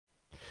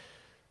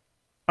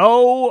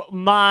Oh,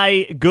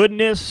 my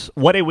goodness.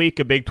 What a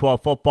week of Big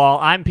 12 football.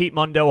 I'm Pete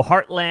Mundo,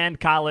 Heartland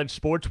College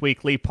Sports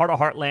Weekly, part of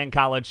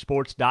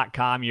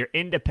HeartlandCollegeSports.com, your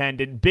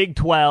independent Big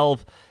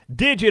 12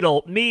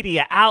 digital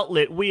media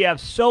outlet. We have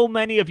so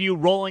many of you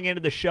rolling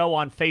into the show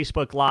on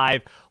Facebook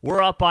Live.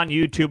 We're up on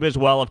YouTube as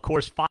well. Of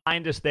course,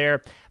 find us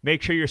there.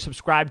 Make sure you're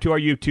subscribed to our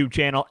YouTube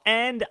channel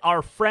and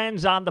our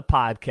friends on the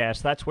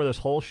podcast. That's where this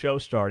whole show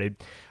started.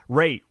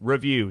 Rate,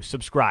 review,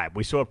 subscribe.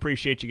 We so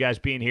appreciate you guys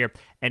being here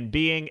and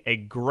being a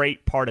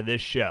great part of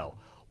this show.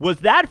 Was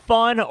that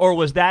fun or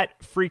was that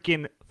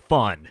freaking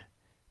fun?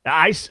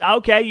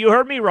 Okay, you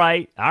heard me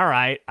right. All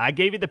right, I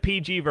gave you the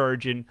PG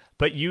version,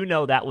 but you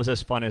know that was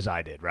as fun as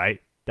I did, right?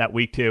 That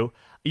week 2.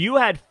 You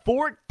had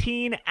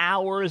 14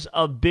 hours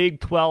of Big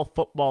 12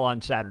 football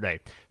on Saturday.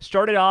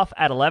 Started off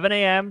at 11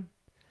 a.m.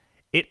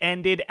 It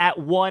ended at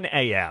 1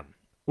 a.m.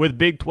 with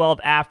Big 12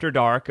 After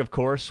Dark, of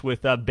course,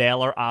 with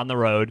Baylor on the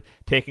road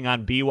taking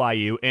on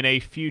BYU in a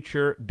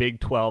future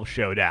Big 12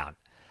 showdown.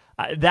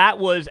 That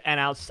was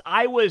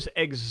I was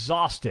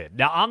exhausted.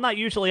 Now, I'm not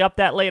usually up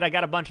that late. I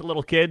got a bunch of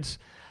little kids.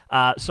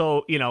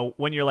 So,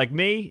 when you're like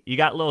me, you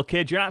got little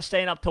kids, you're not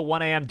staying up till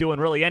 1 a.m. doing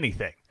really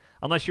anything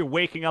unless you're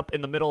waking up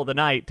in the middle of the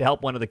night to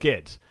help one of the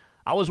kids.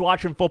 I was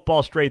watching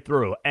football straight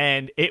through,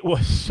 and it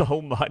was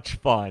so much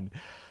fun.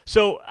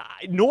 So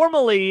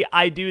normally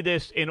I do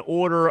this in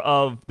order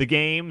of the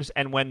games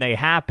and when they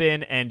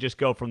happen and just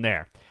go from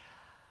there.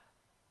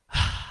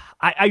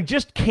 I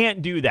just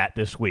can't do that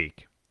this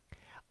week.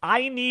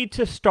 I need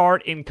to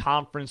start in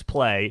conference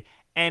play,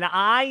 and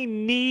I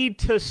need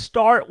to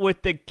start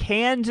with the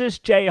Kansas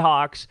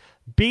Jayhawks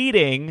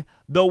beating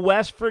the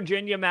West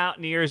Virginia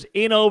Mountaineers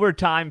in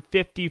overtime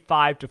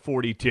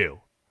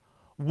 55-42.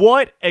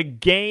 What a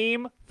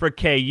game for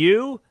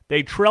KU.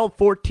 They trailed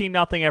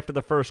 14-0 after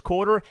the first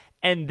quarter,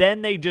 and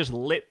then they just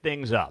lit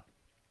things up.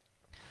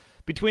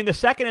 Between the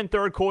second and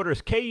third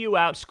quarters, KU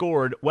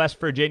outscored West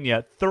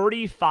Virginia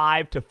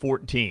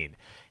 35-14.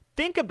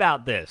 Think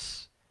about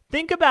this.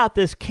 Think about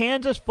this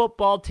Kansas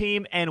football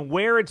team and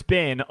where it's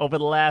been over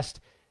the last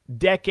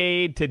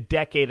decade to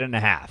decade and a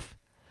half.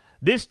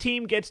 This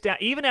team gets down,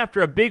 even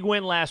after a big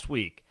win last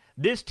week,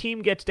 this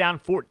team gets down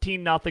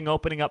 14-0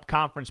 opening up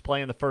conference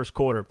play in the first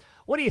quarter.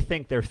 What do you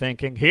think they're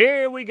thinking?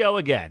 Here we go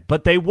again.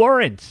 But they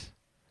weren't.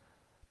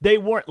 They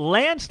weren't.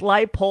 Lance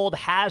Leipold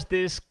has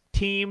this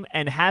team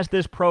and has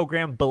this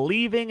program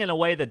believing in a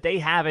way that they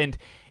haven't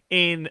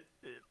in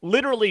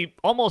literally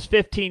almost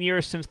 15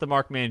 years since the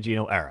Mark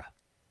Mangino era.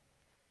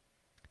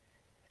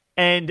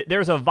 And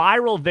there's a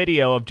viral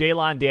video of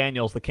Jalon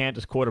Daniels, the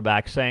Kansas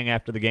quarterback, saying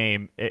after the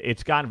game,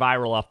 it's gone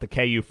viral off the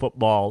KU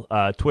football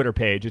Twitter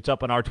page. It's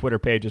up on our Twitter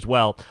page as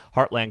well,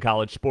 Heartland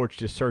College Sports.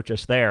 Just search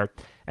us there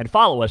and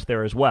follow us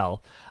there as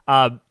well.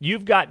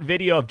 You've got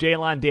video of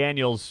Jalon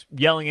Daniels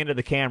yelling into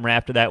the camera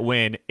after that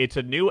win. It's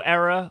a new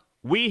era.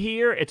 We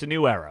hear it's a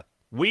new era.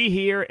 We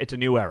hear it's a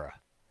new era.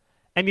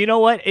 And you know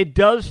what? It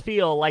does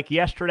feel like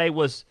yesterday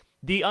was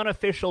the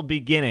unofficial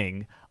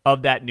beginning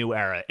of that new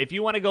era. If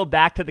you want to go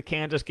back to the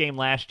Kansas game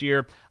last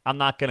year, I'm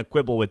not going to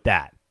quibble with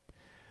that.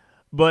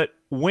 But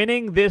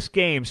winning this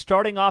game,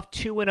 starting off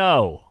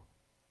 2-0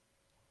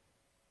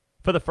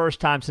 for the first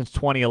time since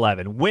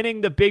 2011,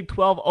 winning the Big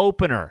 12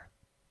 opener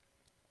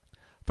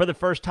for the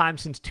first time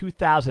since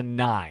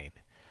 2009.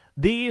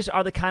 These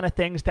are the kind of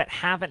things that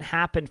haven't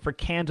happened for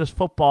Kansas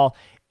football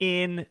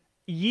in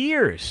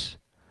years.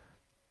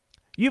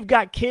 You've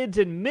got kids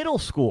in middle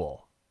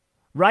school,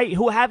 right,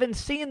 who haven't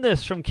seen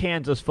this from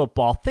Kansas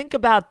football. Think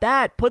about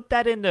that. Put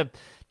that into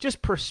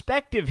just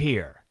perspective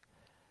here.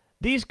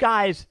 These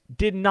guys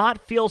did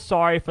not feel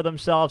sorry for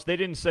themselves. They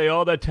didn't say,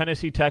 oh, that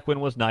Tennessee Tech win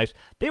was nice.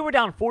 They were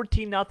down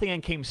 14-0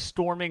 and came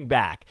storming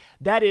back.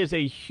 That is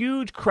a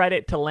huge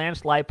credit to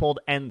Lance Leipold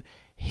and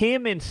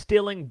him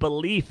instilling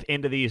belief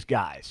into these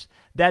guys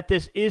that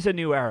this is a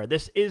new era.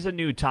 This is a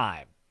new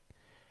time.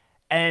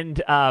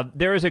 And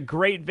there is a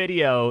great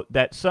video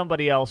that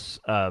somebody else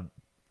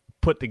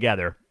put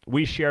together.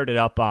 We shared it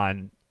up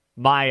on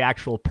my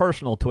actual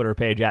personal Twitter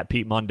page at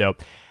Pete Mundo.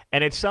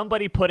 And it's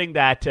somebody putting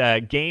that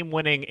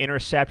game-winning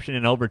interception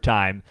in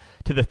overtime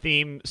to the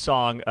theme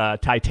song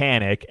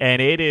Titanic.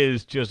 And it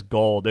is just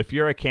gold. If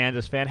you're a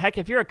Kansas fan, heck,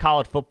 if you're a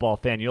college football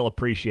fan, you'll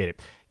appreciate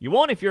it. You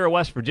won't if you're a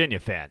West Virginia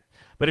fan.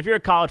 But if you're a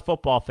college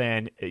football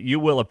fan, you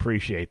will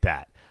appreciate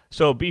that.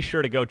 So be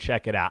sure to go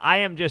check it out.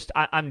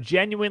 I'm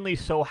genuinely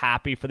so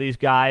happy for these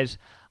guys.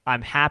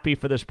 I'm happy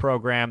for this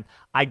program.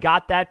 I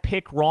got that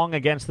pick wrong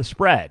against the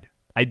spread.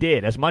 I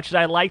did. As much as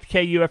I liked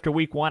KU after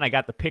week 1, I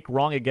got the pick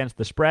wrong against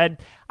the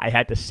spread. I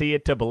had to see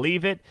it to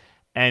believe it.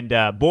 And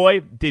boy,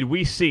 did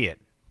we see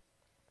it.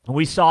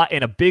 We saw it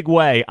in a big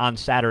way on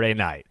Saturday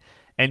night.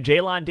 And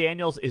Jalon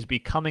Daniels is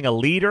becoming a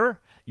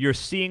leader. You're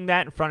seeing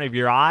that in front of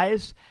your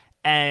eyes.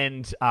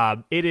 And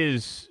it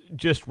is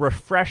just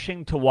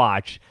refreshing to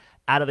watch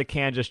out of the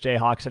Kansas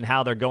Jayhawks and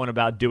how they're going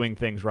about doing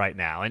things right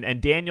now.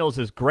 And Daniels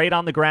is great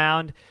on the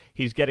ground.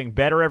 He's getting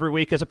better every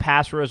week as a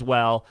passer as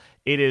well.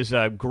 It is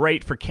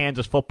great for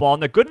Kansas football.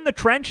 And they're good in the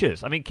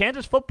trenches. I mean,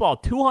 Kansas football,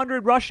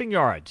 200 rushing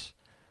yards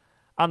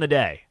on the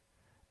day.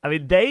 I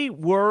mean, they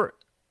were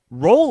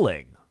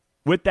rolling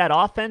with that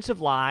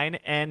offensive line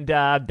and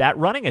that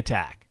running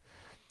attack.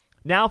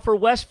 Now for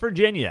West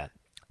Virginia,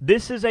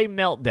 this is a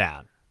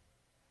meltdown.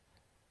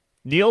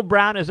 Neal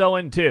Brown is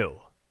 0-2.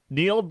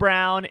 Neal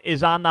Brown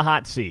is on the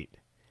hot seat,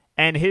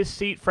 and his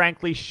seat,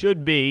 frankly,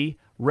 should be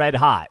red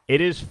hot.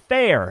 It is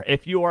fair,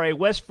 if you are a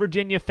West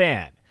Virginia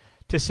fan,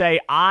 to say,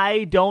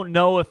 I don't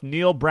know if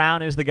Neal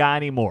Brown is the guy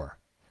anymore.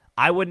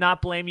 I would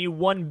not blame you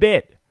one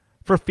bit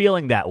for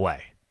feeling that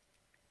way.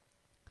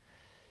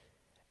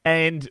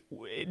 And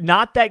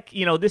not that,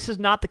 this is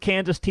not the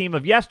Kansas team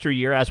of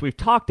yesteryear, as we've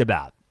talked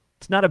about.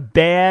 It's not a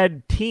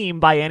bad team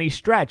by any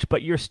stretch,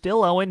 but you're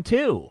still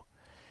 0-2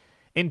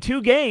 in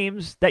 2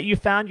 games that you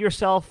found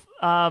yourself,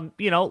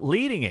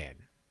 leading in.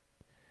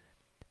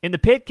 In the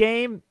Pitt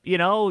game,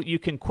 you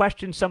can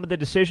question some of the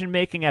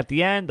decision-making at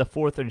the end. The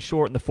 4th and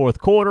short in the fourth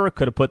quarter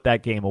could have put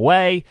that game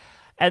away.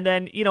 And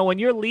then, when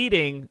you're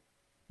leading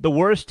the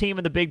worst team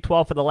in the Big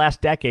 12 for the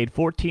last decade,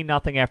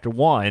 14-0 after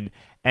 1,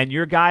 and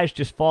your guys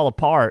just fall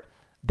apart,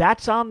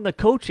 that's on the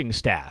coaching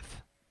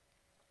staff.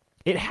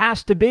 It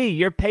has to be.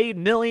 You're paid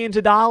millions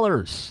of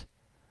dollars.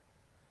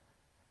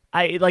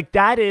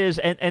 That is,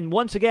 and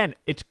once again,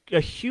 it's a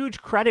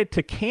huge credit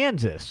to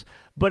Kansas.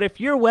 But if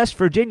you're West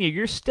Virginia,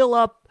 you're still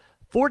up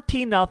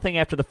 14-0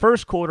 after the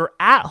first quarter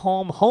at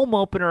home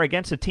opener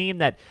against a team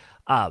that,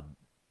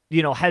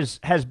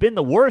 has been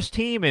the worst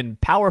team in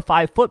Power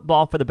 5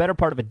 football for the better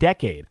part of a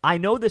decade. I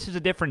know this is a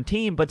different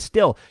team, but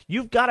still,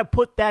 you've got to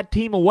put that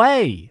team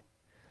away.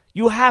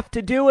 You have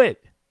to do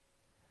it.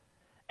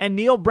 And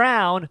Neal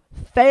Brown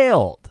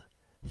failed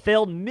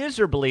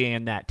miserably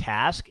in that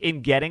task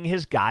in getting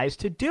his guys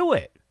to do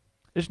it.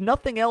 There's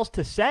nothing else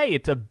to say.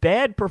 It's a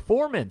bad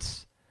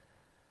performance.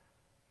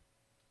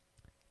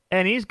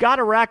 And he's got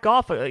to rack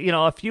off,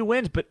 a few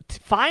wins, but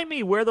find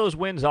me where those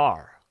wins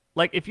are.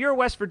 Like, if you're a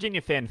West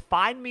Virginia fan,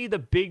 find me the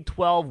Big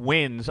 12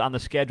 wins on the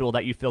schedule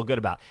that you feel good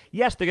about.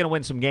 Yes, they're going to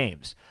win some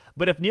games.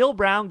 But if Neal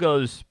Brown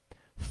goes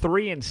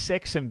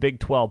 3-6 in Big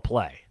 12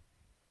 play,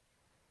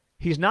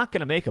 he's not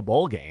going to make a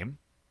bowl game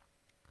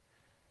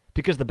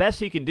because the best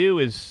he can do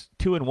is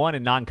 2-1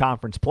 in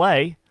non-conference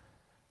play,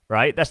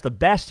 right? That's the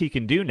best he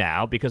can do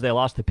now because they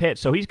lost to Pitt.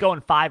 So he's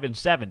going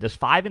 5-7. Does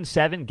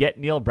 5-7 get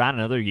Neal Brown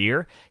another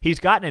year? He's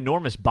got an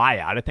enormous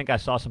buyout. I think I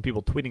saw some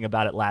people tweeting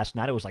about it last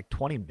night. It was like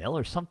 $20 million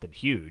or something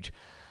huge.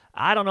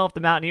 I don't know if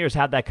the Mountaineers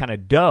have that kind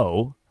of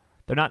dough.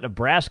 They're not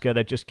Nebraska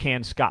that just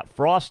canned Scott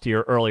Frost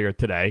here earlier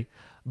today.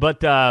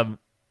 But,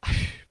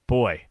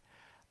 boy,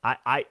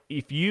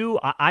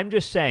 I'm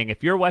just saying,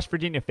 if you're a West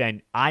Virginia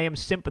fan, I am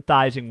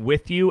sympathizing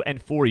with you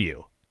and for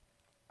you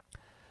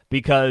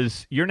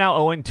because you're now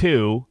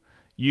 0-2.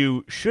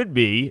 You should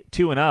be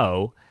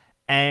 2-0,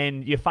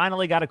 and you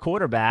finally got a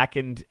quarterback,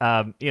 and,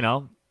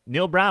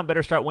 Neal Brown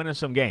better start winning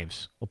some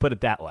games. We'll put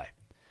it that way.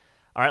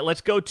 All right, let's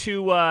go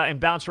to and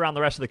bounce around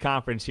the rest of the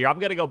conference here. I'm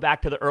going to go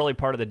back to the early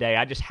part of the day.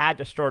 I just had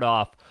to start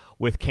off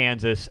with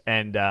Kansas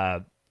and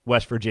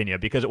West Virginia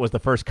because it was the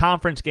first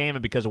conference game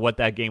and because of what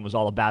that game was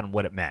all about and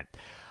what it meant.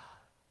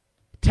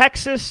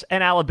 Texas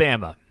and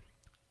Alabama.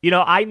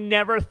 I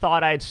never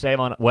thought I'd say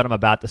what I'm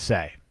about to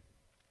say.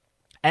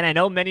 And I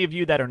know many of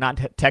you that are not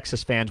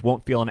Texas fans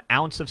won't feel an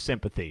ounce of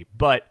sympathy,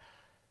 but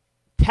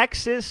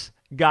Texas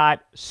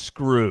got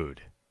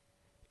screwed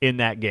in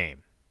that game.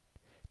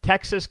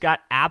 Texas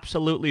got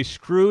absolutely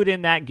screwed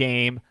in that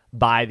game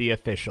by the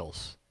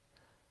officials.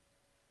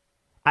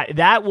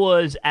 That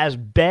was as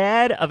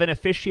bad of an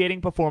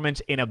officiating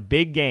performance in a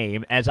big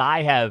game as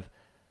I have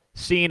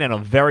seen in a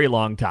very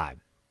long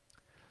time.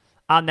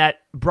 On that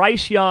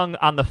Bryce Young,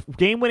 on the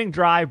game-winning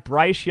drive,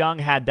 Bryce Young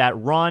had that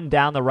run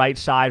down the right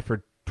side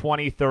for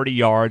 20, 30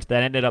 yards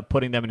that ended up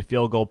putting them in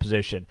field goal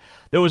position.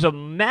 There was a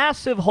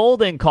massive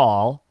holding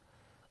call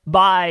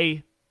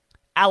by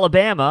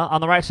Alabama on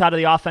the right side of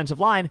the offensive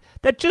line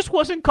that just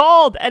wasn't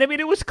called. And,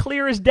 it was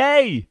clear as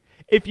day.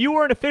 If you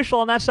were an official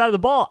on that side of the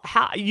ball,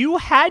 you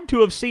had to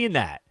have seen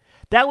that.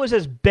 That was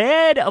as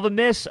bad of a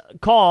miss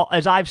call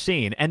as I've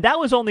seen, and that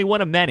was only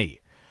one of many.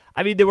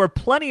 There were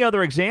plenty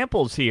other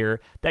examples here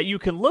that you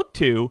can look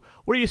to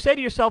where you say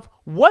to yourself,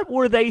 what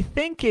were they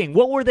thinking?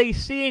 What were they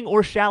seeing,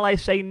 or shall I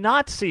say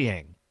not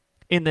seeing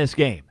in this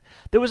game?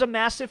 There was a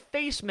massive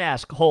face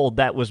mask hold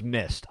that was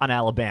missed on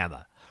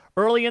Alabama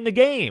early in the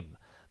game.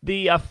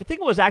 I think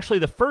it was actually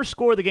the first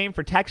score of the game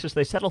for Texas.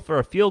 They settled for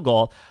a field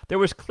goal. There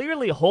was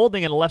clearly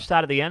holding in the left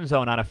side of the end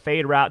zone on a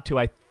fade route to,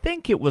 I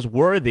think it was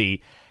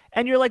Worthy.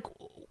 And you're like,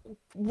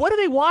 what are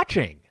they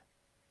watching?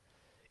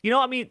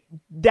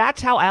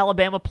 That's how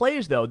Alabama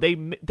plays, though.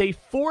 They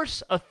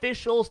force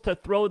officials to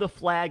throw the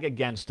flag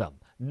against them,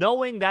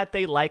 knowing that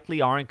they likely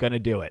aren't going to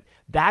do it.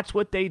 That's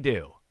what they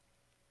do.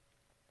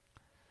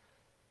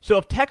 So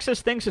if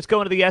Texas thinks it's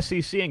going to the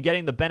SEC and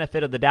getting the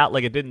benefit of the doubt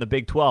like it did in the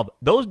Big 12,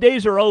 those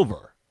days are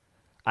over.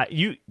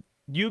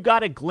 You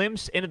got a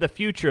glimpse into the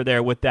future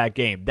there with that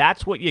game.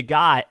 That's what you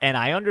got, and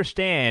I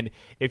understand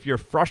if you're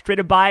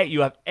frustrated by it,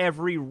 you have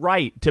every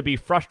right to be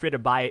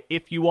frustrated by it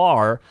if you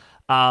are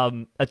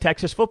a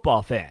Texas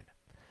football fan.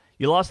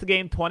 You lost the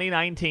game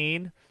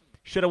 2019.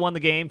 should have won the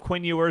game.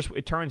 Quinn Ewers,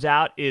 it turns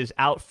out, is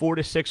out 4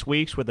 to 6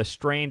 weeks with a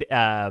strained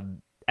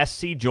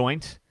SC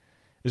joint,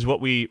 is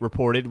what we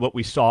reported, what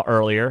we saw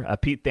earlier.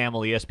 Pete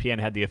Thamel, ESPN,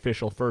 had the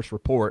official first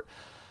report.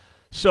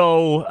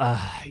 So,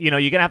 you're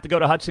going to have to go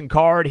to Hudson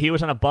Card. He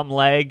was on a bum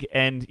leg.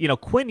 And,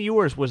 Quinn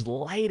Ewers was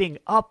lighting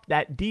up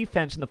that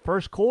defense in the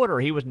first quarter.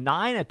 He was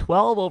 9 of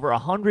 12, over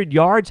 100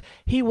 yards.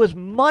 He was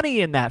money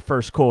in that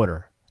first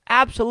quarter.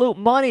 Absolute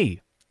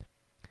money.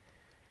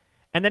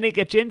 And then he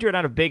gets injured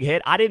on a big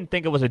hit. I didn't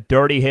think it was a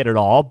dirty hit at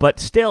all. But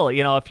still,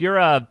 if you're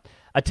a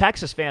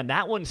Texas fan,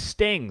 that one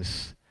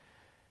stings.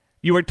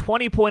 You were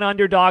 20-point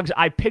underdogs.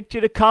 I picked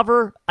you to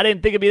cover. I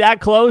didn't think it'd be that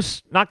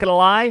close. Not going to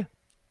lie.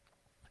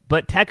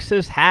 But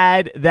Texas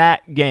had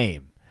that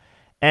game.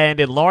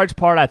 And in large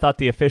part, I thought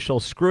the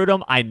officials screwed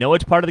them. I know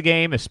it's part of the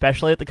game,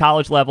 especially at the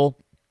college level.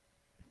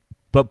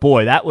 But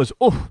boy, that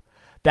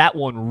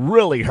one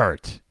really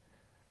hurt.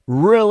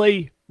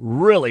 Really,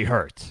 really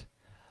hurt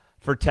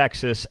for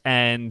Texas.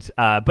 And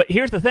but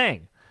here's the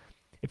thing.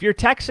 If you're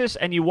Texas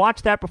and you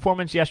watch that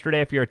performance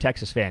yesterday, if you're a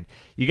Texas fan,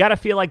 you got to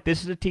feel like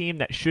this is a team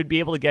that should be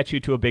able to get you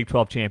to a Big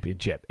 12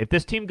 championship. If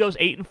this team goes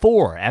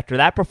 8-4 after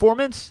that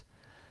performance,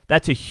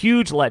 that's a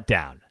huge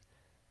letdown.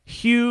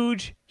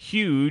 Huge,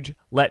 huge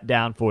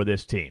letdown for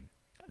this team.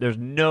 There's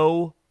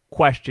no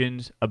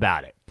questions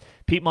about it.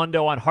 Pete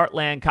Mundo on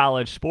Heartland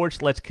College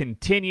Sports. Let's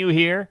continue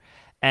here,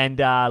 and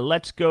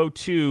let's go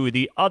to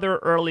the other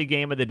early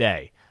game of the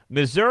day.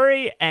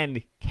 Missouri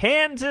and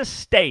Kansas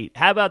State.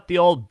 How about the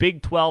old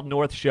Big 12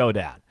 North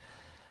showdown?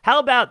 How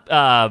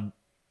about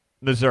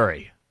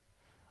Missouri?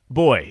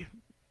 Boy,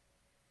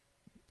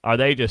 are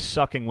they just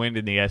sucking wind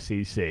in the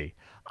SEC.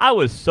 I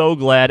was so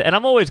glad, and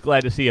I'm always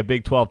glad to see a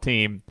Big 12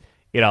 team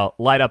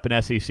light up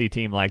an SEC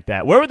team like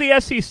that. Where were the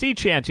SEC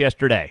chants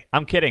yesterday?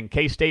 I'm kidding.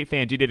 K-State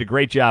fans, you did a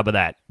great job of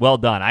that. Well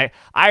done.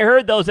 I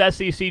heard those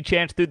SEC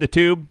chants through the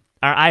tube.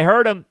 I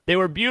heard them. They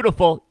were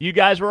beautiful. You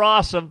guys were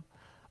awesome.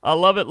 I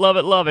love it, love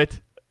it, love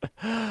it.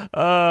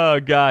 Oh,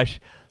 gosh.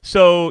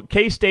 So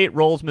K-State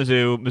rolls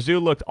Mizzou. Mizzou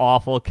looked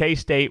awful.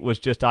 K-State was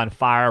just on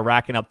fire,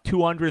 racking up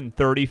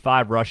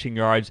 235 rushing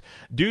yards.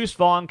 Deuce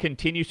Vaughn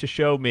continues to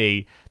show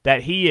me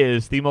that he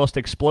is the most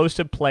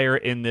explosive player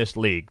in this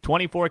league.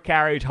 24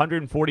 carries,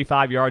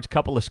 145 yards,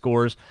 couple of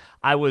scores.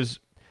 I was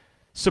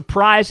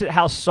surprised at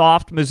how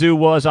soft Mizzou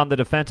was on the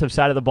defensive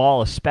side of the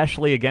ball,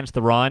 especially against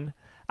the run.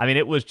 I mean,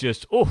 it was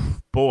just,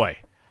 boy,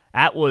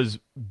 that was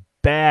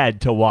bad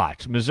to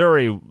watch.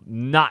 Missouri,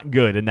 not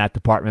good in that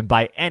department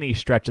by any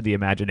stretch of the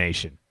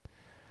imagination.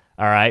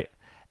 All right?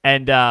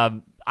 And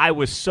I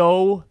was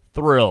so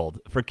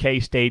thrilled for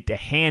K-State to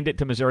hand it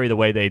to Missouri the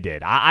way they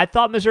did. I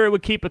thought Missouri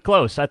would keep it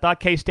close. I thought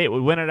K-State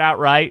would win it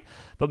outright,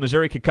 but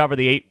Missouri could cover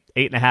the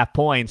 8.5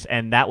 points,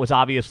 and that was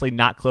obviously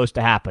not close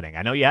to happening.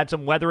 I know you had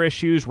some weather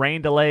issues,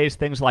 rain delays,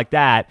 things like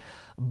that,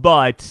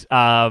 but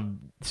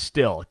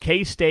still,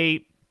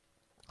 K-State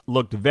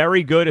looked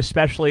very good,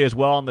 especially as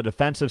well on the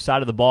defensive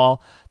side of the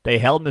ball. They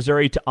held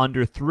Missouri to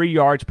under 3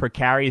 yards per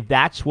carry.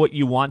 That's what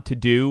you want to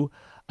do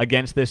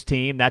against this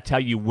team. That's how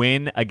you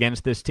win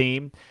against this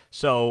team.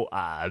 So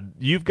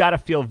you've got to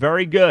feel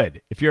very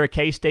good if you're a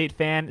K-State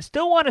fan.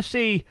 Still want to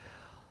see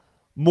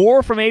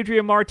more from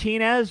Adrian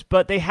Martinez,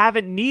 but they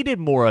haven't needed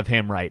more of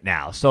him right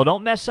now. So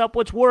don't mess up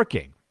what's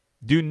working.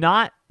 Do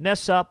not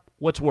mess up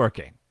what's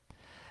working.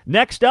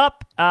 Next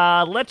up,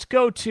 let's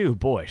go to,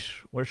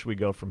 where should we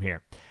go from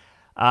here?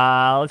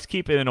 Let's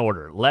keep it in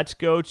order. Let's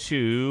go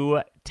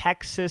to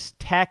Texas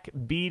Tech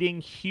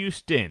beating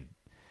Houston.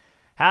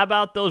 How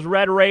about those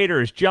Red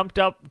Raiders jumped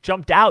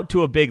out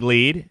to a big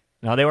lead?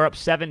 Now, they were up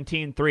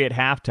 17-3 at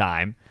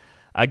halftime.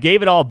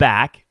 Gave it all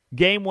back.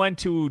 Game went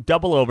to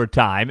double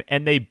overtime,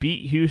 and they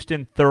beat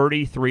Houston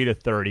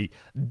 33-30.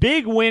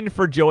 Big win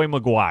for Joey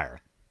McGuire.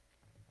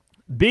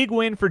 Big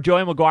win for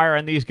Joey McGuire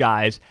and these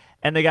guys,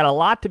 and they got a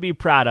lot to be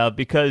proud of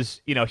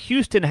because,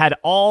 Houston had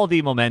all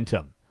the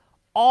momentum.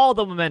 All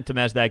the momentum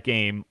as that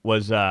game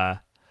was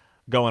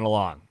going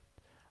along.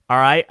 All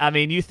right? I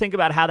mean, you think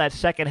about how that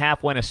second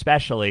half went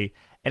especially,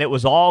 and it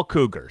was all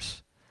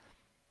Cougars.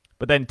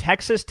 But then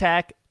Texas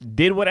Tech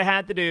did what it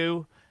had to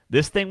do.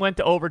 This thing went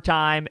to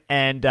overtime,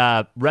 and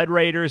Red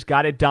Raiders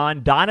got it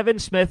done. Donovan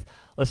Smith,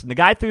 listen, the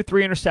guy threw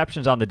 3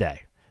 interceptions on the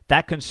day.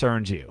 That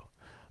concerns you.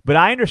 But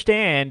I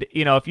understand,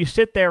 if you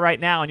sit there right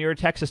now and you're a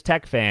Texas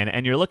Tech fan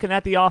and you're looking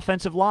at the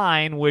offensive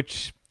line,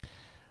 which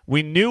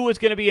we knew was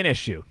going to be an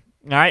issue.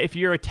 All right, if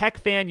you're a Tech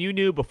fan, you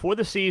knew before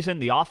the season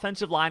the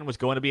offensive line was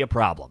going to be a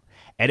problem.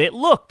 And it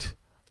looked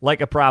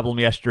like a problem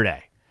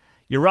yesterday.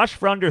 You rushed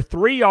for under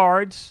 3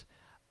 yards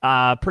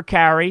per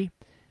carry.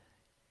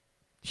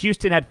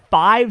 Houston had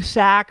 5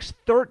 sacks,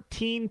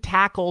 13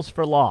 tackles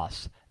for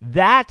loss.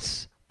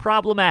 That's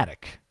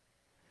problematic.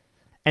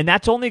 And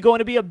that's only going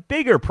to be a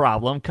bigger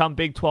problem come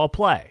Big 12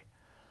 play.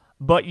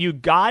 But you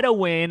got to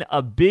win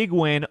a big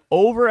win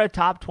over a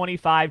top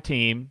 25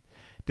 team,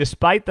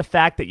 despite the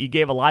fact that you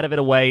gave a lot of it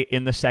away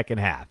in the second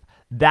half.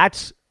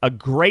 That's a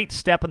great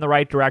step in the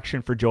right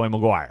direction for Joey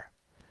McGuire.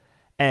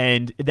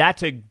 And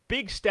that's a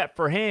big step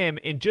for him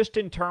in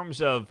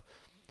terms of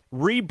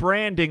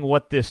rebranding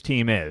what this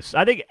team is.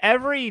 I think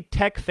every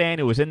Tech fan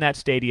who was in that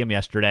stadium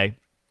yesterday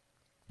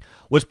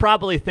was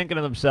probably thinking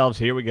to themselves,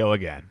 here we go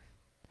again.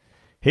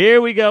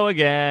 Here we go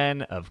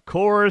again. Of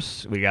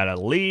course, we got a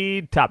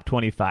lead, top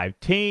 25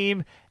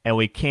 team, and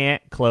we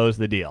can't close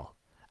the deal.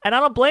 And I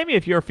don't blame you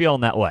if you're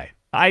feeling that way.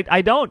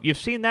 I don't. You've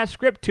seen that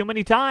script too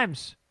many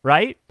times,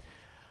 right?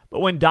 But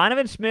when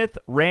Donovan Smith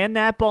ran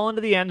that ball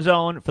into the end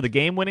zone for the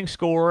game-winning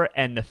score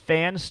and the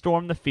fans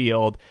stormed the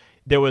field,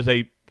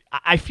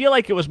 I feel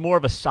like it was more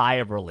of a sigh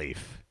of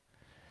relief.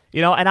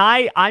 You know, and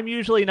I'm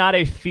usually not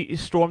a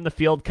storm the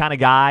field kind of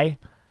guy.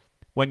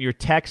 When you're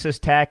Texas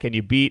Tech and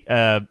you beat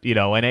an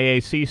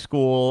AAC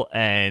school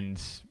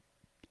and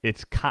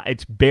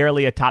it's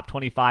barely a top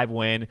 25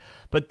 win,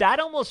 but that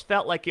almost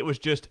felt like it was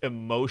just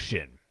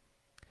emotion.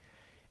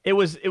 It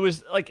was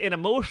like an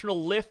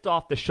emotional lift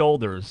off the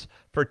shoulders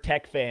for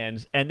Tech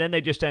fans, and then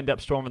they just end up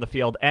storming the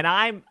field. And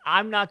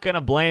I'm not going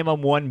to blame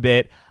them one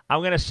bit.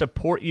 I'm going to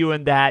support you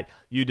in that.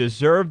 You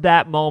deserve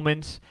that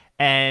moment,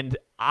 and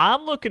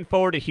I'm looking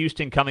forward to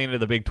Houston coming into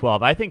the Big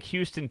 12. I think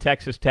Houston,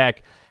 Texas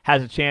Tech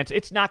has a chance.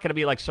 It's not going to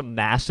be like some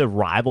massive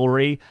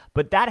rivalry,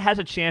 but that has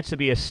a chance to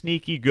be a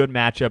sneaky good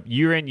matchup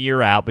year in,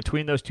 year out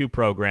between those two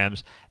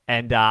programs,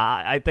 and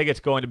I think it's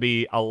going to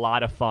be a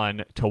lot of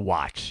fun to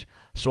watch.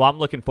 So I'm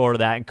looking forward to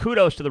that, and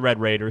kudos to the Red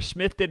Raiders.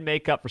 Smith did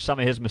make up for some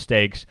of his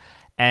mistakes,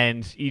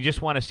 and you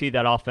just want to see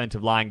that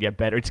offensive line get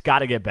better. It's got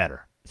to get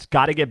better. It's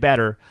got to get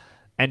better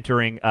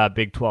entering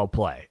Big 12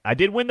 play. I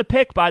did win the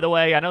pick, by the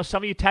way. I know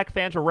some of you Tech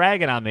fans are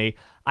ragging on me.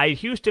 I had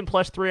Houston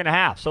plus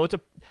 3.5, so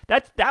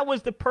that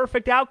was the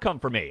perfect outcome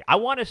for me. I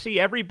want to see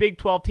every Big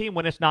 12 team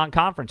win its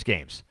non-conference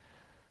games,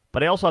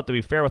 but I also have to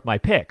be fair with my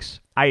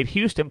picks. I had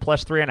Houston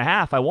plus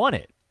 3.5. I won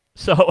it.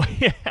 So,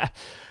 yeah,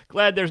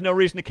 glad there's no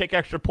reason to kick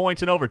extra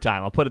points in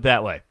overtime. I'll put it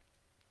that way.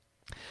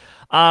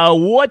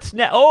 What's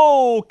next?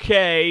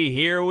 Okay,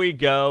 here we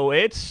go.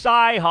 It's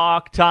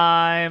Cyhawk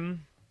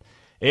time.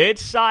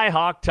 It's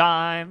Cyhawk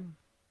time.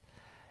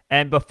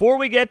 And before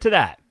we get to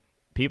that,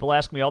 people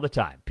ask me all the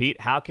time,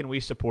 Pete, how can we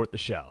support the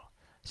show?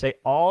 Say,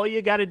 all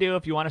you got to do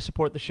if you want to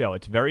support the show,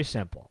 it's very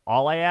simple.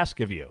 All I ask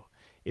of you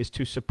is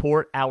to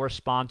support our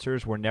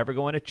sponsors. We're never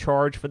going to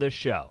charge for this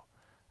show.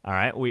 All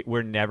right?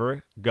 We're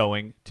never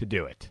going to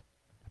do it.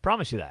 I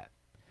promise you that.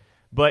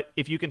 But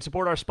if you can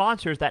support our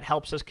sponsors, that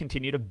helps us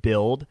continue to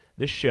build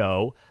the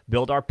show,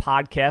 build our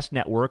podcast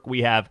network.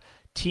 We have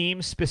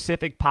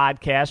team-specific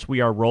podcasts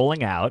we are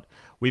rolling out.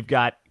 We've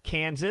got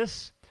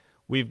Kansas.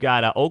 We've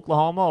got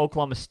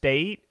Oklahoma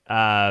State,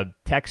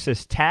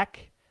 Texas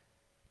Tech,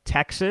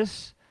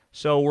 Texas.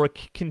 So we're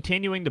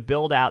continuing to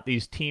build out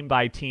these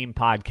team-by-team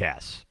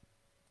podcasts.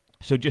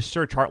 So just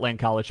search Heartland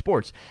College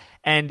Sports.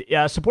 And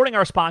supporting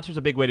our sponsors is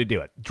a big way to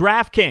do it.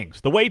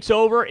 DraftKings, the wait's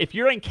over. If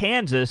you're in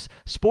Kansas,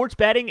 sports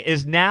betting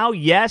is now,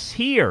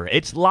 here.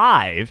 It's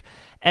live.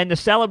 And to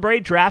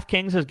celebrate,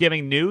 DraftKings is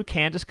giving new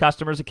Kansas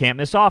customers a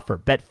can't-miss offer.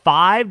 Bet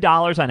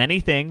 $5 on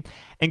anything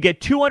and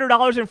get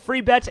 $200 in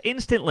free bets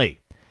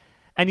instantly.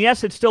 And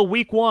yes, it's still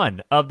week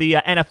 1 of the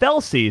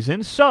NFL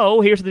season,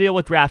 so here's the deal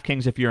with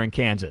DraftKings if you're in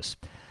Kansas.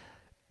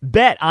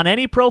 Bet on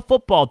any pro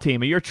football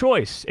team of your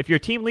choice. If your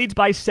team leads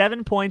by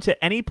 7 points at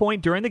any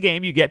point during the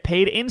game, you get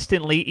paid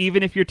instantly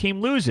even if your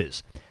team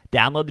loses.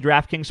 Download the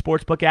DraftKings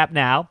Sportsbook app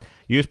now.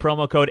 Use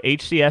promo code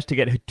HCS to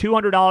get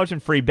 $200 in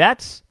free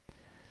bets.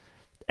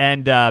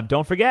 And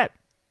don't forget,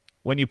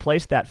 when you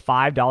place that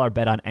 $5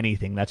 bet on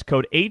anything, that's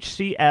code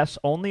HCS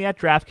only at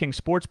DraftKings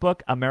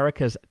Sportsbook,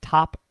 America's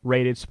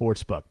top-rated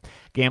sportsbook.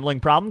 Gambling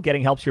problem?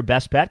 Getting help's your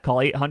best bet. Call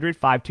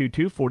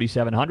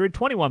 800-522-4700.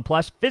 21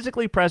 plus,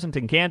 physically present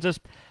in Kansas.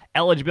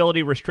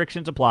 Eligibility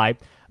restrictions apply.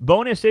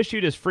 Bonus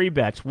issued as free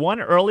bets.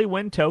 1 early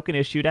win token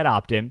issued at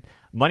opt-in.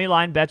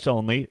 Moneyline bets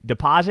only.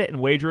 Deposit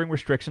and wagering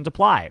restrictions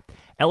apply.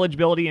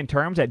 Eligibility and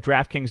terms at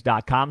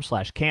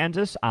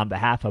DraftKings.com/Kansas on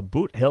behalf of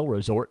Boot Hill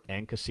Resort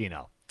and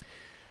Casino.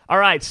 All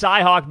right,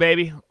 Cyhawk,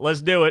 baby.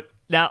 Let's do it.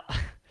 Now,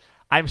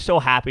 I'm so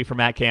happy for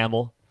Matt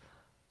Campbell.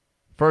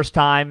 First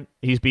time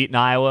he's beaten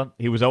Iowa.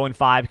 He was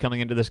 0-5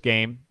 coming into this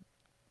game.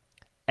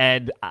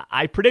 And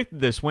I predicted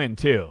this win,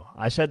 too.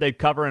 I said they'd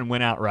cover and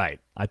win outright.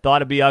 I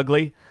thought it'd be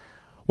ugly.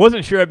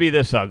 Wasn't sure it'd be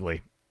this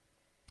ugly.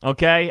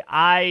 Okay?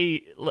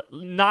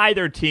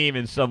 Neither team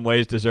in some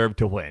ways deserved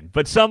to win.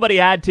 But somebody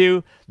had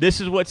to.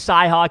 This is what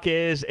Cyhawk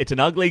is. It's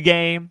an ugly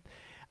game.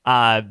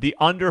 The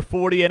under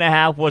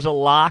 40.5 was a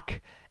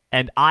lock.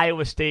 And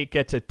Iowa State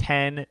gets a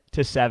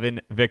 10-7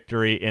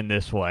 victory in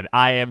this one.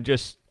 I am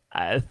just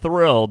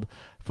thrilled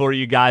for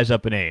you guys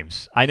up in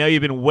Ames. I know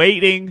you've been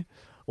waiting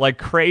like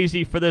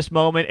crazy for this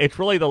moment. It's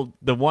really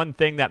the one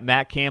thing that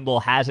Matt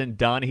Campbell hasn't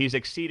done. He's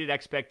exceeded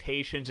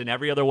expectations in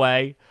every other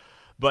way,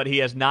 but he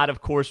has not,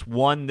 of course,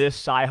 won this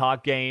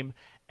Cyhawk game,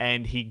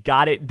 and he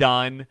got it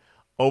done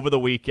over the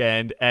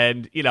weekend.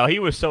 And, he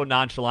was so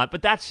nonchalant,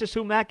 but that's just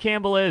who Matt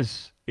Campbell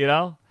is,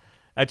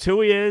 That's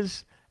who he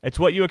is. It's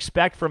what you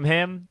expect from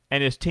him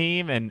and his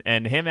team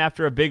and him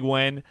after a big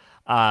win.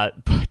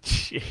 But,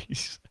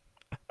 jeez.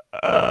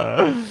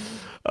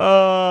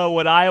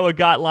 When Iowa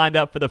got lined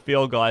up for the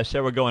field goal, I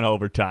said we're going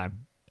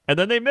overtime. And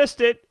then they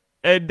missed it.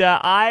 And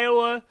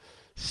Iowa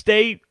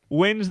State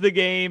wins the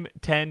game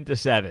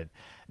 10-7.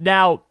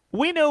 Now,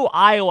 we knew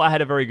Iowa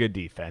had a very good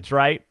defense,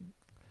 right?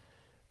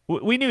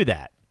 We knew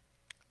that.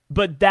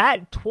 But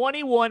that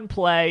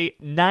 21-play,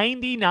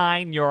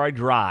 99-yard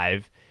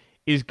drive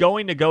is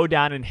going to go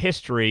down in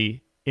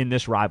history in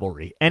this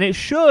rivalry. And it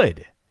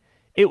should.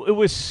 It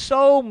was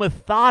so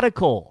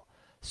methodical,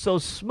 so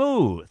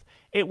smooth.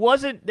 It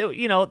wasn't,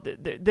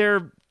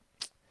 there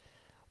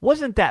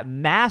wasn't that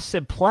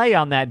massive play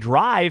on that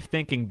drive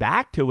thinking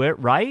back to it,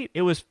 right?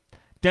 It was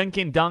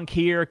dunk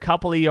here, a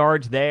couple of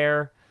yards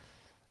there,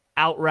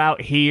 out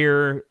route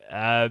here,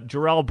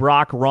 Jarrell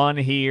Brock run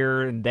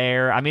here and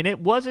there. I mean, it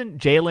wasn't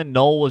Jalen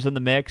Knoll was in the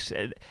mix.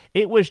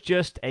 It was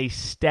just a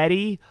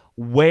steady,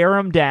 wear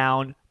him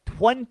down,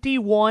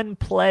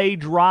 21-play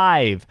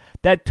drive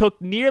that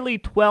took nearly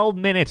 12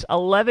 minutes,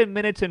 11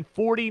 minutes and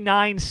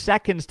 49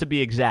 seconds to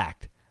be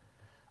exact.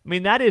 I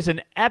mean, that is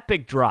an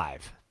epic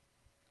drive.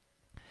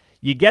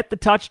 You get the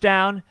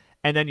touchdown,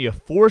 and then you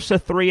force a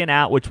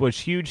 3-and-out, which was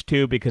huge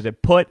too because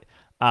it put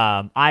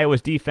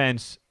Iowa's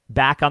defense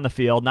back on the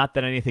field. Not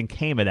that anything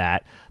came of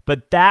that,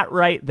 but that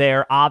right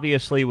there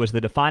obviously was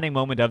the defining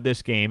moment of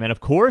this game. And of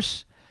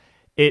course,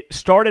 it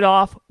started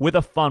off with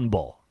a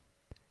fumble.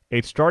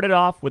 It started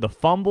off with a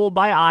fumble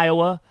by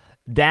Iowa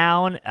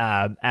down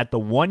at the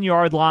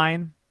 1-yard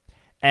line,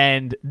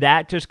 and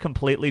that just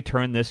completely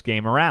turned this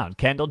game around.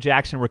 Kendall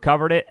Jackson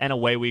recovered it, and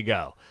away we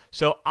go.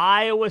 So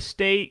Iowa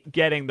State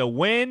getting the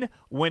win,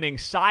 winning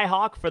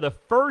Cyhawk for the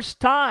first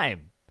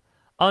time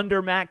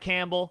under Matt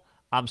Campbell.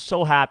 I'm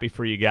so happy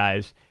for you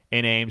guys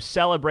in Ames.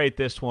 Celebrate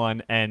this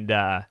one and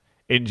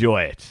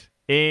enjoy it.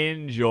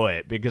 Enjoy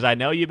it, because I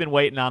know you've been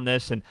waiting on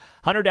this. And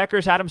Hunter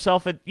Dekkers had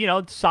himself a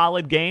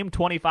solid game,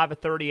 25 of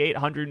 38,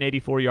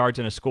 184 yards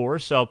and a score.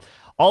 So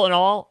all in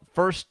all,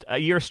 first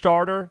year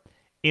starter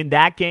in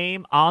that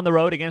game on the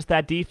road against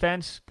that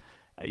defense.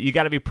 You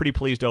got to be pretty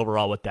pleased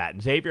overall with that.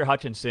 And Xavier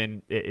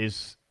Hutchinson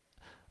is,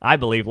 I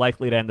believe,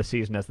 likely to end the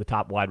season as the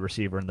top wide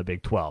receiver in the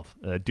Big 12.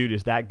 Dude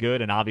is that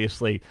good, and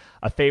obviously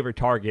a favorite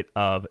target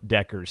of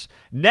Dekkers.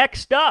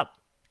 Next up,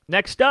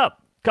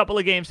 couple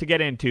of games to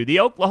get into. The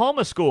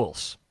Oklahoma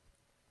schools.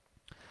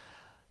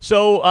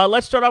 So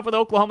let's start off with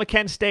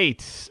Oklahoma-Kent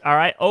State. All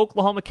right,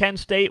 Oklahoma-Kent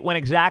State went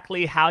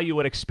exactly how you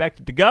would expect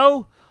it to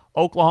go.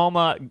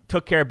 Oklahoma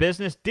took care of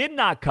business, did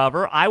not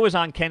cover. I was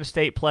on Kent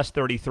State plus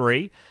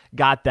 33,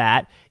 got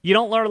that. You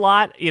don't learn a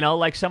lot,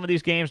 like some of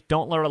these games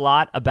don't learn a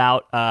lot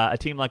about a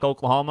team like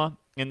Oklahoma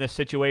in this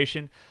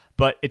situation.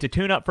 But it's a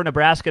tune-up for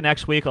Nebraska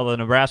next week, although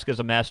Nebraska's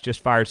a mess,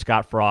 just fired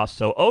Scott Frost.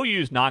 So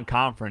OU's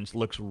non-conference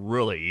looks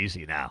really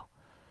easy now.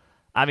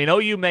 I mean,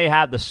 OU may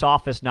have the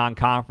softest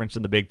non-conference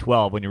in the Big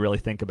 12 when you really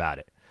think about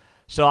it.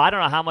 So I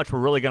don't know how much we're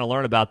really going to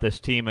learn about this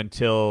team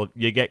until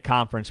you get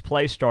conference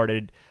play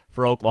started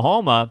for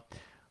Oklahoma,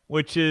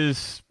 which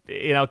is,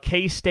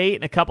 K-State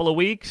in a couple of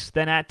weeks,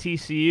 then at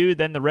TCU,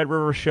 then the Red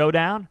River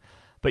Showdown.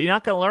 But you're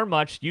not going to learn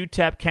much.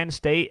 UTEP, Kent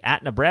State,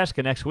 at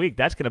Nebraska next week.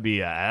 That's going to be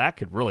that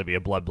could really be a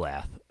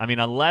bloodbath. I mean,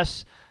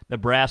 unless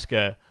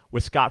Nebraska,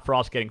 with Scott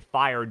Frost getting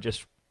fired,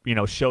 just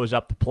shows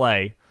up to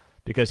play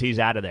because he's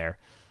out of there.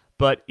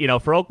 But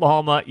for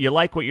Oklahoma, you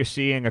like what you're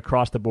seeing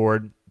across the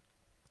board.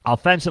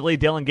 Offensively,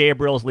 Dylan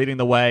Gabriel is leading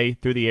the way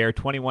through the air,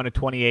 21 of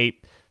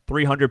 28.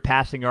 300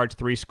 passing yards,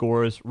 3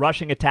 scores.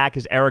 Rushing attack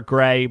is Eric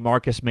Gray,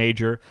 Marcus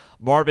Major.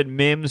 Marvin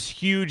Mims,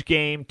 huge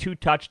game, 2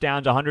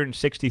 touchdowns,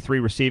 163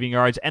 receiving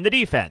yards. And the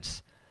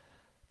defense,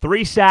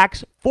 3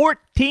 sacks,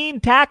 14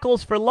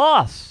 tackles for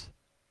loss.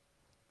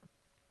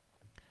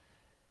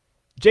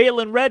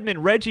 Jalen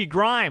Redmond, Reggie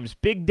Grimes,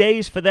 big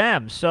days for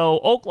them. So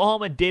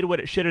Oklahoma did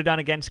what it should have done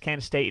against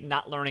Kent State,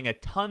 not learning a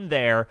ton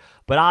there.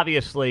 But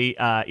obviously,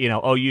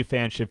 OU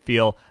fans should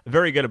feel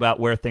very good about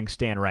where things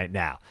stand right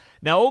now.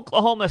 Now,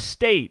 Oklahoma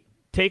State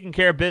taking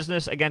care of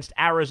business against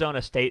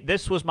Arizona State.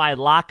 This was my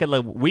lock of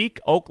the week.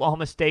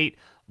 Oklahoma State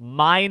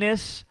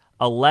minus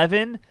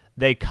 11.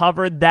 They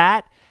covered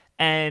that.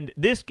 And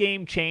this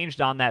game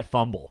changed on that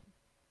fumble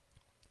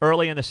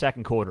early in the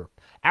second quarter.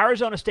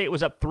 Arizona State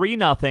was up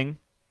 3-0.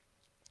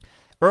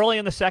 Early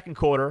in the second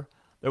quarter,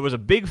 there was a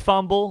big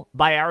fumble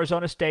by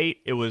Arizona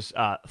State. It was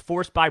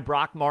forced by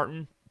Brock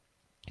Martin.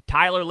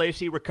 Tyler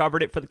Lacey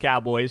recovered it for the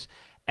Cowboys,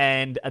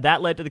 and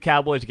that led to the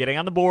Cowboys getting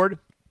on the board,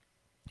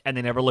 and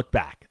they never looked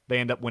back. They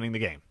end up winning the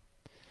game.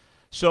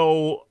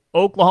 So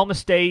Oklahoma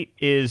State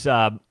is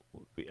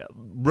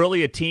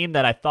really a team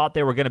that I thought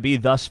they were going to be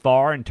thus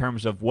far in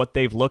terms of what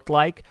they've looked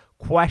like.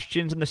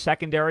 Questions in the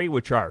secondary,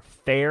 which are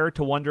fair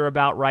to wonder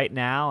about right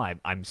now.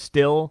 I'm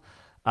still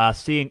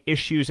seeing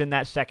issues in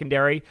that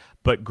secondary,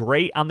 but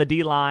great on the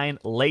D-line.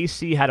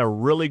 Lacey had a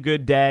really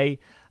good day.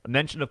 I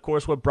mentioned, of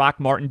course, what Brock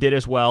Martin did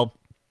as well.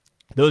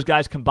 Those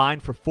guys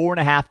combined for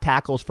 4.5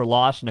 tackles for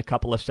loss and a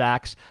couple of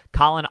sacks.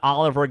 Colin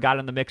Oliver got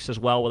in the mix as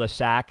well with a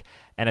sack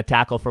and a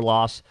tackle for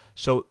loss.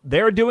 So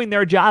they're doing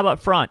their job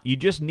up front. You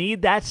just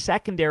need that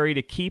secondary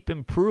to keep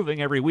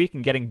improving every week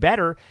and getting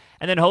better,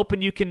 and then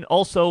hoping you can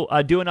also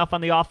do enough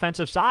on the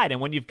offensive side. And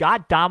when you've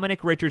got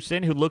Dominic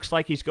Richardson, who looks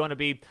like he's going to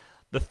be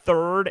the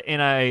third in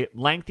a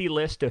lengthy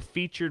list of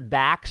featured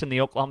backs in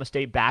the Oklahoma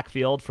State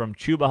backfield, from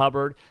Chuba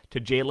Hubbard to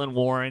Jaylen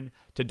Warren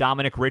to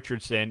Dominic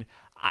Richardson.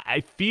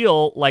 I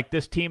feel like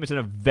this team is in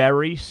a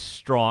very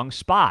strong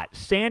spot.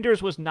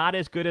 Sanders was not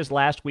as good as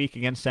last week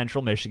against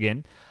Central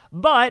Michigan,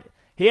 but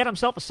he had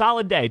himself a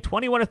solid day.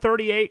 21 of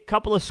 38,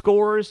 couple of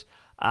scores,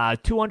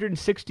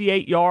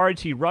 268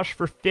 yards. He rushed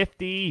for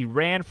 50. He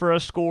ran for a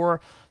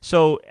score.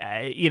 So,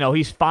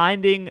 he's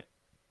finding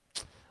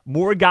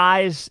more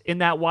guys in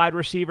that wide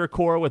receiver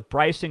core, with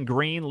Bryson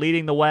Green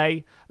leading the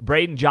way.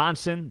 Braden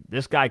Johnson,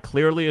 this guy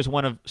clearly is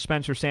one of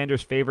Spencer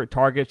Sanders' favorite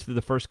targets through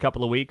the first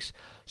couple of weeks.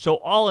 So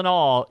all in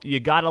all, you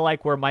got to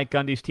like where Mike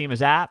Gundy's team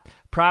is at.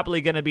 Probably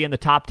going to be in the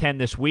top 10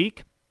 this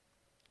week.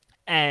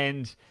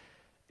 And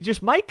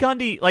just Mike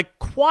Gundy, like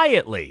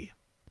quietly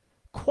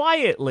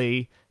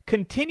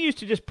continues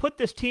to just put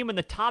this team in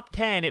the top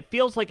 10, it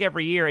feels like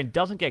every year, and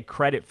doesn't get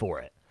credit for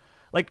it.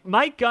 Like,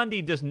 Mike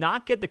Gundy does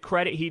not get the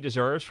credit he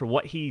deserves for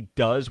what he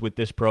does with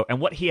this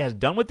and what he has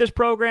done with this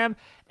program.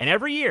 And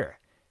every year,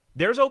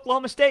 there's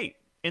Oklahoma State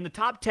in the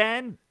top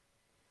 10,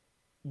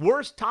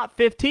 worst top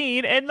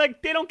 15, and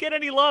like they don't get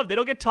any love. They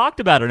don't get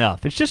talked about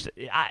enough. It's just,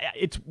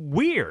 it's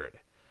weird.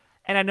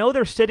 And I know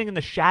they're sitting in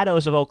the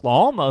shadows of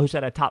Oklahoma, who's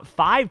at a top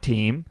 5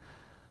 team,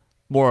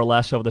 more or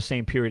less over the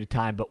same period of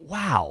time. But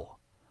wow,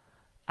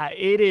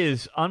 it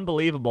is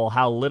unbelievable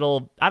how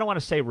little, I don't want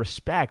to say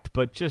respect,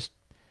 but just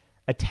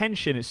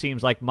attention it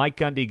seems like Mike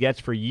Gundy gets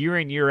for year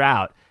in, year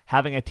out,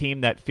 having a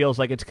team that feels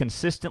like it's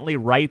consistently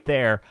right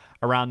there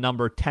around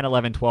number 10,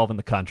 11, 12 in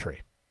the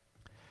country.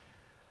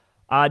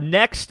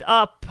 Next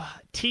up,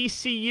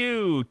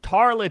 TCU,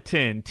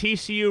 Tarleton.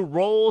 TCU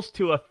rolls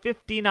to a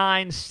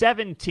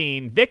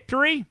 59-17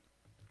 victory.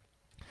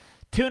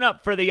 Tune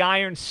up for the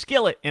Iron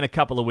Skillet in a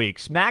couple of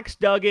weeks. Max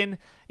Duggan,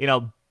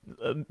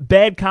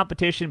 bad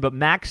competition, but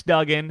Max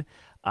Duggan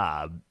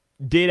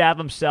did have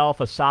himself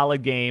a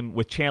solid game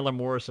with Chandler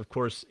Morris. Of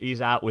course,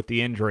 he's out with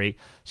the injury.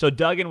 So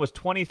Duggan was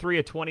 23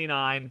 of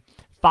 29,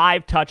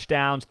 5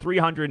 touchdowns,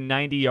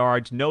 390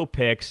 yards, no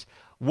picks.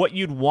 What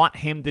you'd want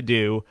him to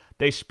do.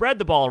 They spread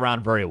the ball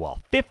around very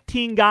well.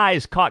 15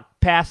 guys caught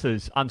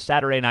passes on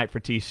Saturday night for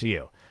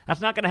TCU.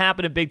 That's not going to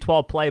happen in Big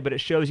 12 play, but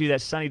it shows you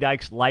that Sonny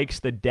Dykes likes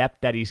the depth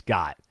that he's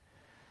got.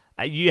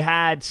 You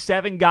had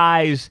 7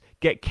 guys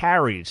get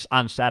carries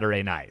on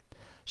Saturday night.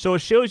 So it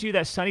shows you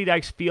that Sonny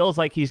Dykes feels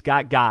like he's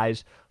got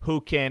guys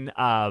who can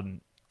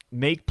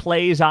make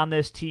plays on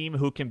this team,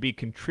 who can be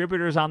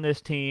contributors on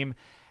this team,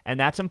 and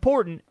that's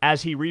important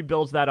as he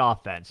rebuilds that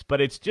offense.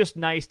 But it's just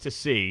nice to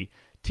see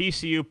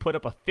TCU put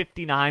up a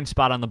 59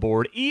 spot on the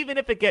board, even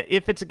if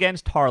it's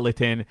against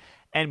Tarleton,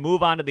 and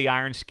move on to the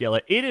Iron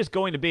Skillet. It is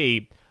going to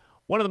be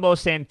one of the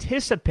most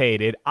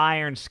anticipated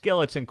Iron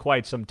Skillets in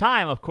quite some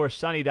time. Of course,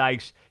 Sonny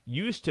Dykes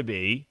used to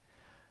be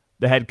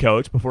the head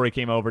coach before he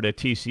came over to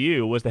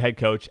TCU, was the head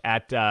coach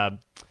at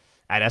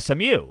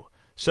SMU.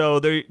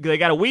 So they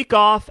got a week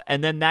off,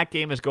 and then that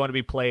game is going to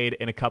be played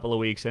in a couple of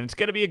weeks, and it's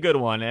going to be a good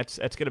one. It's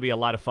going to be a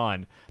lot of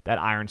fun, that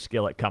Iron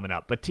Skillet coming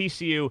up. But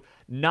TCU,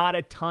 not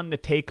a ton to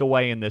take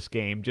away in this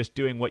game, just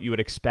doing what you would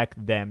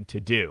expect them to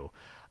do.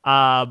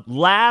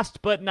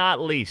 Last but not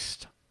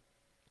least,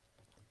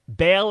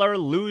 Baylor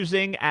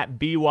losing at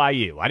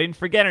BYU. I didn't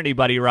forget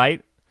anybody,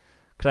 right?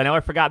 Because I know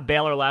I forgot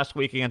Baylor last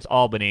week against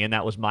Albany, and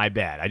that was my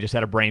bad. I just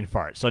had a brain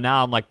fart. So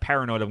now I'm like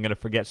paranoid I'm going to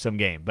forget some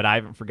game, but I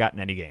haven't forgotten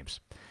any games.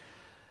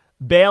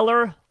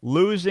 Baylor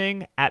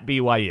losing at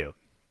BYU.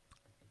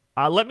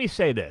 Let me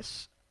say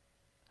this.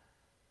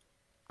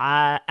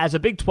 As a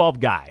Big 12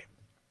 guy,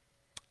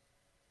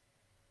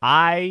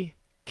 I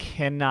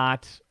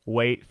cannot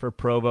wait for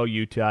Provo,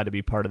 Utah to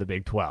be part of the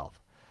Big 12.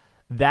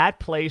 That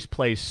place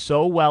plays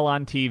so well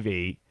on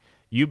TV.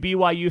 You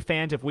BYU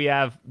fans, if we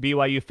have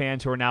BYU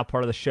fans who are now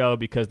part of the show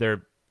because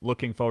they're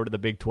looking forward to the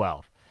Big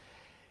 12.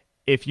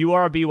 If you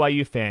are a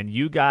BYU fan,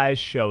 you guys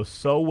show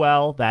so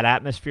well. That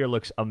atmosphere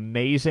looks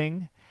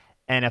amazing.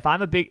 And if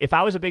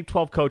I was a Big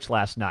 12 coach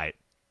last night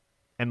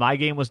and my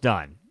game was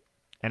done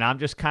and I'm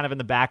just kind of in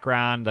the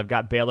background, I've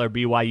got Baylor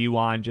BYU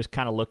on, just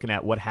kind of looking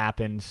at what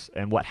happens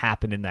and what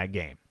happened in that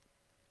game.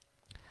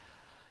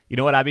 You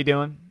know what I'd be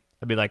doing?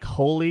 I'd be like,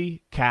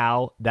 holy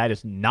cow, that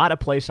is not a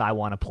place I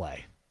want to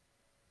play.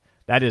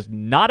 That is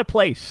not a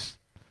place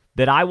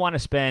that I want to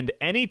spend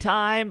any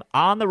time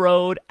on the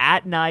road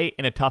at night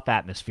in a tough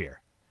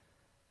atmosphere.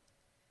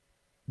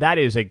 That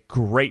is a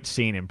great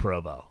scene in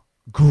Provo.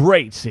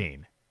 Great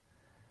scene.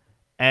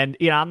 And,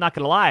 I'm not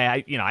going to lie,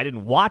 I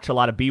didn't watch a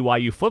lot of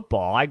BYU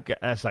football.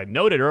 As I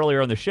noted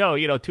earlier on the show,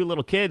 2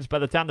 little kids, by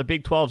the time the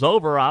Big 12's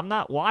over, I'm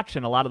not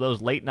watching a lot of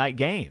those late night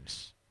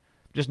games.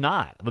 Just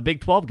not. I'm a Big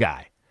 12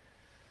 guy.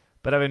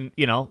 But I've been,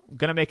 going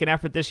to make an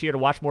effort this year to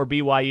watch more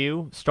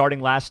BYU,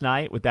 starting last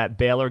night with that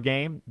Baylor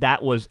game.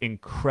 That was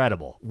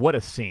incredible. What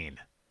a scene.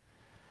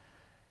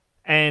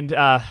 And,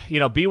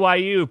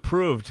 BYU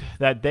proved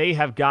that they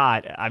have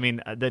got,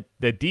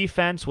 the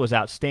defense was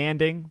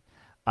outstanding.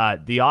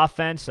 The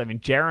offense,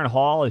 Jaron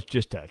Hall is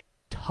just a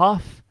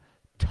tough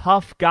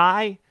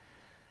guy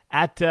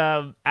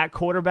at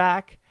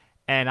quarterback.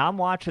 And I'm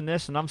watching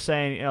this, and I'm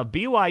saying,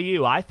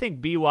 BYU. I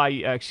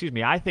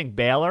think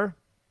Baylor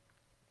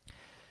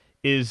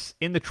is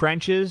in the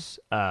trenches,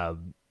 the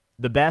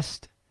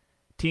best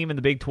team in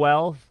the Big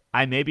 12.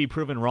 I may be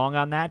proven wrong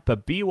on that,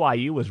 but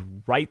BYU was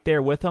right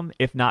there with them,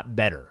 if not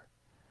better.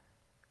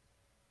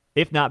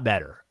 If not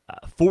better.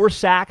 4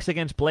 sacks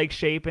against Blake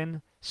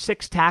Shapen,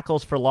 6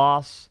 tackles for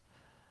loss,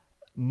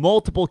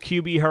 multiple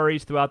QB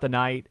hurries throughout the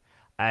night.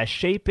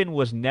 Shapen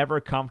was never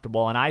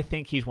comfortable, and I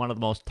think he's one of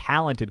the most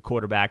talented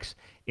quarterbacks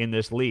in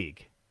this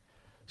league.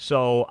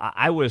 So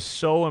I was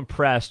so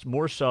impressed,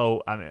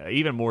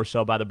 even more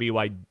so by the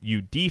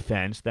BYU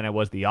defense than it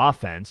was the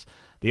offense.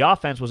 The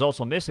offense was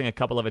also missing a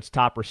couple of its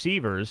top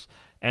receivers,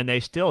 and they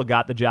still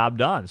got the job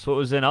done. So it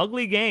was an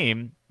ugly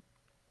game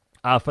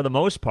for the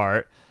most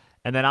part,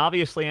 and then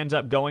obviously ends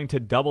up going to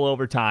double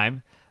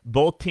overtime.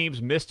 Both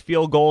teams missed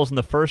field goals in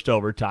the first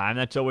overtime.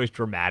 That's always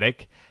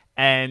dramatic.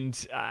 And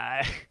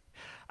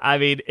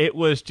it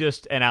was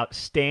just an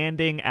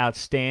outstanding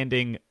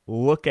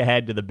look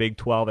ahead to the Big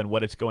 12 and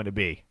what it's going to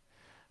be.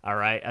 All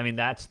right?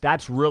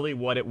 That's really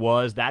what it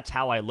was. That's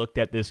how I looked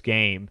at this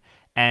game.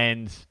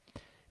 And,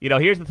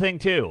 here's the thing,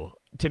 too.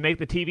 To make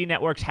the TV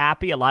networks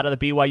happy, a lot of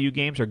the BYU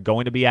games are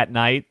going to be at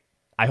night.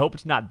 I hope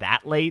it's not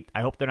that late.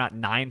 I hope they're not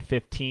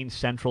 9:15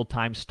 Central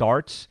Time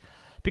starts.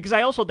 Because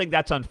I also think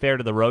that's unfair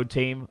to the road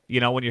team,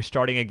 when you're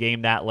starting a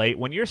game that late.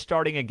 When you're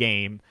starting a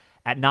game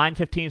at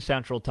 9:15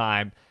 Central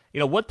Time,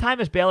 what time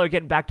is Baylor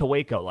getting back to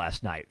Waco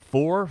last night?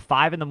 4,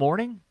 5 in the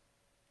morning?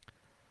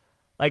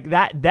 Like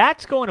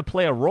that's going to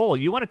play a role.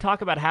 You want to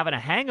talk about having a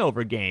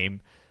hangover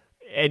game,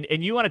 and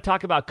you want to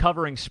talk about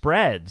covering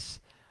spreads.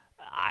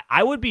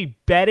 I would be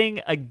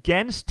betting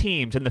against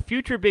teams in the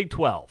future Big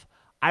 12.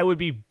 I would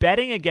be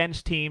betting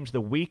against teams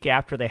the week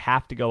after they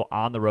have to go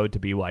on the road to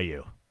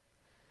BYU.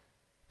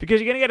 Because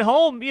you're going to get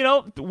home,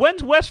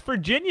 when's West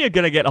Virginia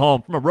going to get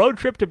home from a road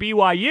trip to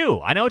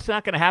BYU? I know it's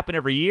not going to happen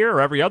every year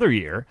or every other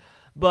year,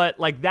 but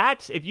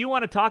if you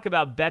want to talk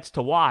about bets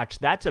to watch,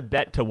 that's a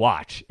bet to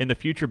watch in the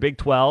future Big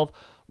 12.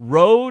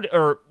 Road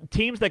or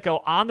teams that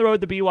go on the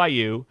road to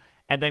BYU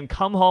and then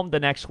come home the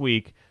next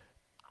week,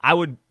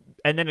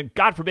 and then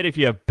God forbid if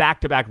you have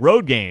back-to-back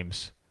road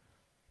games,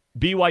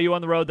 BYU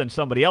on the road, then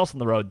somebody else on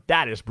the road,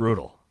 that is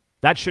brutal.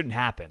 That shouldn't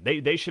happen.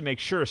 They should make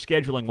sure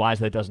scheduling-wise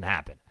that doesn't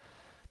happen.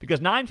 Because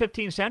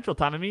 9:15 Central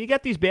Time, you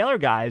get these Baylor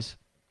guys,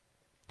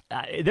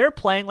 they're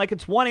playing like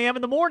it's 1 a.m.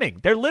 in the morning.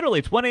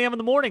 It's 1 a.m. in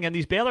the morning, and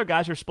these Baylor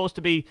guys are supposed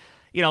to be,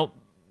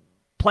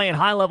 playing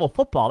high-level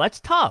football. That's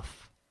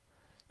tough.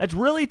 That's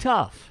really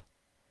tough.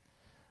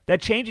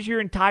 That changes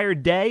your entire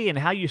day and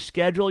how you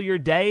schedule your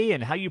day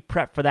and how you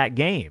prep for that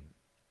game.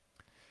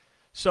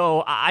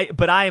 So, I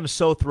am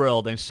so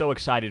thrilled and so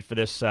excited for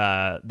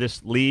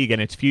this league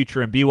and its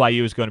future, and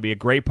BYU is going to be a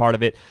great part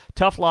of it.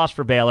 Tough loss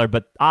for Baylor,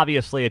 but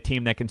obviously a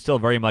team that can still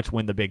very much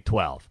win the Big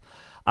 12.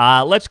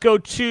 Let's go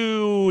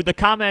to the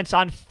comments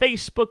on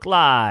Facebook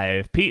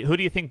Live. Pete, who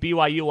do you think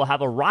BYU will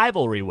have a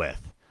rivalry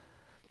with?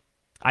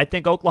 I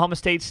think Oklahoma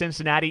State,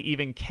 Cincinnati,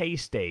 even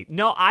K-State.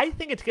 No, I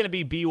think it's going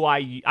to be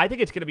BYU. I think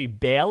it's going to be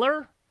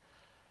Baylor.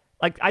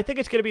 I think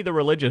it's going to be the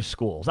religious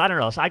schools. I don't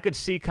know. So I could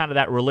see kind of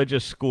that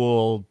religious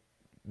school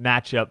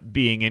matchup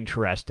being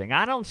interesting.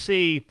 I don't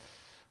see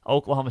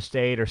Oklahoma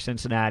State or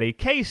Cincinnati.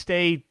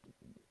 K-State,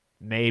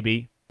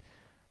 maybe.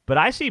 But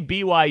I see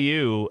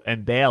BYU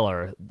and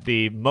Baylor,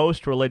 the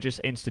most religious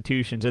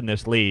institutions in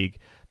this league,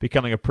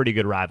 becoming a pretty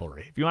good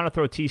rivalry. If you want to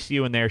throw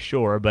TCU in there,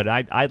 sure, but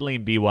I'd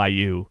lean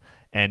BYU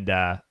and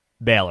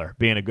Baylor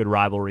being a good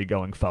rivalry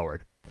going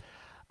forward.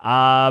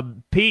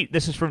 Pete,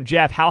 this is from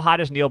Jeff. How hot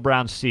is Neil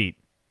Brown's seat?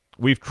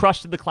 We've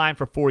trusted the climb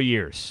for 4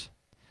 years.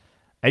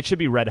 It should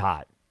be red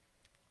hot.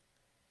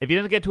 If he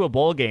doesn't get to a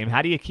bowl game,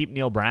 how do you keep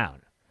Neil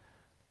Brown?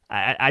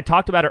 I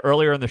talked about it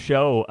earlier in the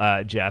show,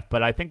 Jeff,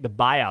 but I think the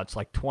buyout's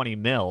like $20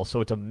 million, so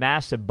it's a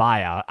massive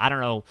buyout. I don't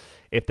know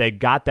if they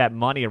got that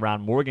money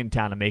around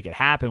Morgantown to make it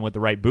happen with the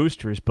right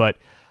boosters, but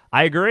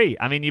I agree.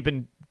 You've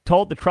been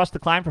told to trust the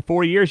climb for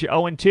 4 years. You're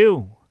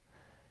 0-2,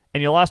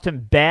 and you lost in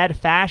bad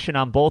fashion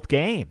on both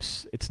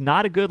games. It's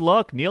not a good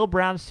look. Neil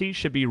Brown's seat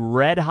should be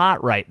red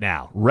hot right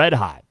now, red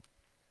hot.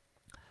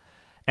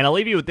 And I'll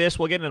leave you with this.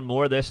 We'll get into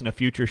more of this in a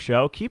future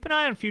show. Keep an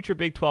eye on future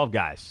Big 12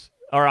 guys,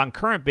 or on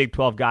current Big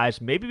 12 guys,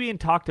 maybe being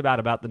talked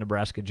about the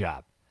Nebraska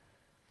job.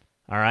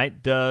 All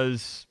right,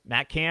 does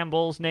Matt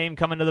Campbell's name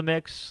come into the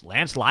mix?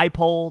 Lance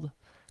Leipold,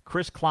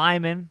 Chris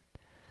Kleiman?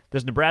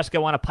 Does Nebraska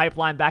want a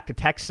pipeline back to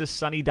Texas,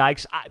 Sonny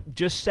Dykes?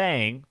 Just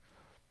saying.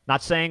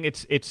 Not saying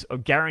it's a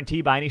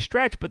guarantee by any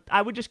stretch, but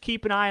I would just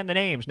keep an eye on the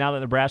names now that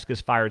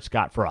Nebraska's fired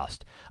Scott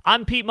Frost.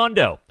 I'm Pete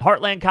Mundo,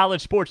 Heartland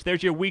College Sports.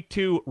 There's your Week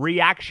 2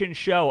 reaction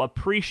show.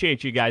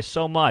 Appreciate you guys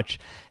so much.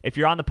 If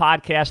you're on the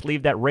podcast,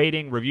 leave that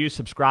rating, review,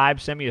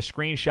 subscribe. Send me a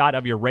screenshot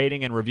of your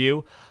rating and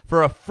review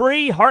for a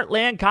free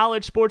Heartland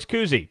College Sports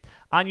koozie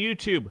on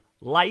YouTube.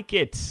 Like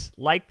it.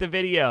 Like the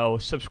video.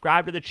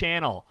 Subscribe to the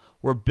channel.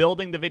 We're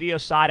building the video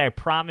side. I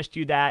promised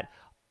you that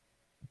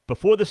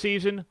before the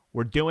season.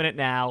 We're doing it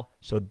now.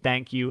 So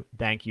thank you,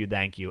 thank you,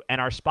 thank you.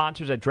 And our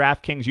sponsors at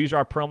DraftKings, use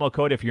our promo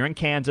code if you're in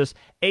Kansas,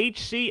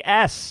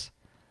 HCS.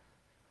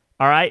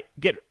 All right?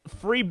 Get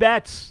free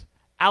bets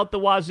out the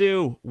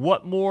wazoo.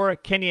 What more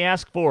can you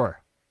ask for?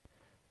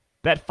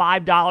 Bet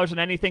 $5 on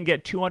anything,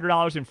 get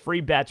 $200 in free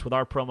bets with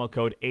our promo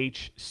code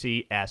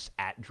HCS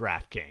at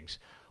DraftKings.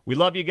 We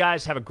love you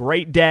guys. Have a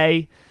great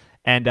day,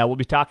 and we'll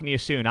be talking to you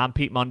soon. I'm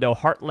Pete Mundo,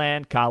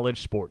 Heartland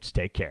College Sports.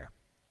 Take care.